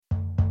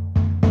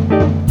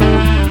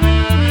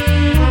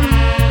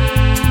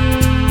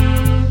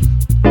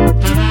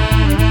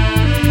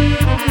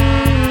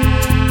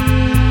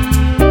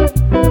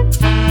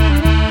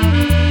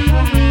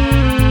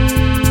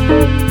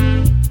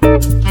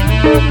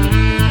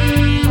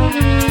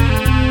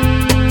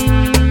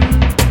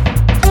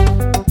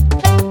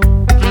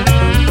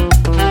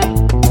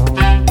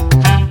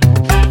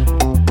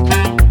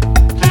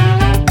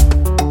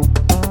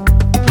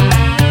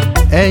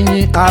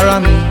ara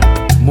mi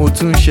mo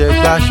tún ṣe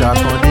gbàṣà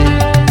kan dé.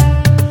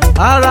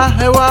 Ara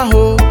ẹ wá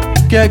o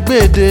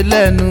kẹgbẹ́dẹ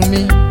lẹ́nu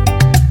mi.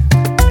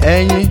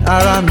 Ẹ̀yin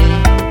ara mi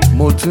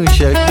mo tún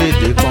ṣe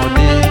gbèdé kan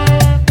dé.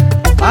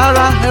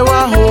 Ara ẹ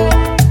wá o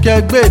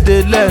kẹgbẹ́dẹ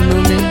lẹ́nu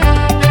mi.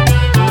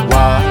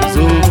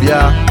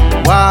 Wazobia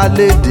wá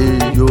lédè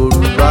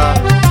Yorùbá.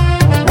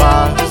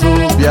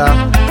 Wazobia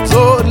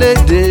tó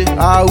lédè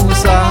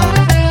Haúsá.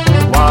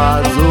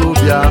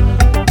 Wazobia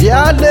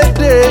bíá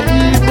lédè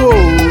Ìgbò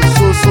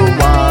ṣoṣo.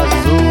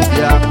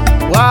 Wazobia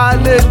wá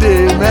lédè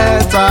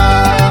mẹ́ta.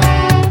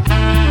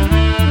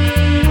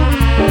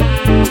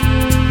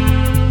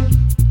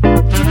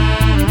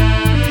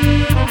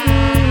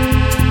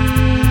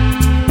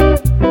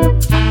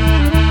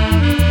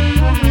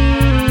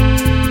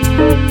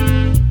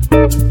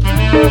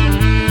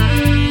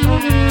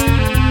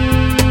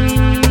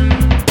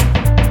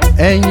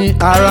 Ẹ̀yin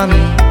ara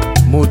mi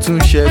mo tún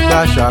ṣe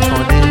gbàṣà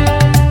kan dé.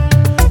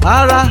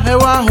 Ara ẹ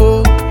wá o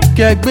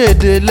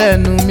kẹgbẹ́dẹ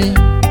lẹ́nu mi.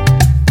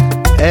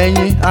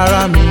 Ẹ̀yin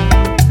ara mi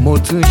mo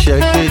tún ṣe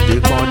gbèdé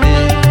kan dé.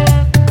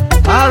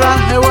 Ara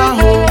ẹ wá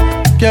o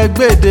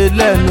kẹgbẹ́dẹ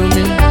lẹ́nu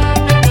mi.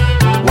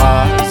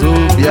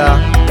 Wazobia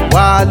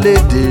wá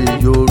lédè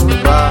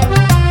Yorùbá.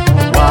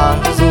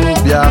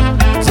 Wazobia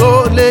tó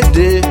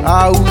lédè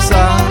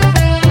Haúsá.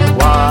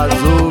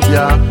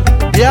 Wazobia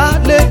bíá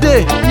lédè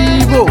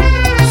Ìgbò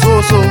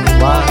ṣoṣo.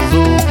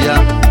 Wazobia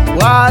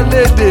wá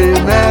lédè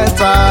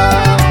mẹ́ta.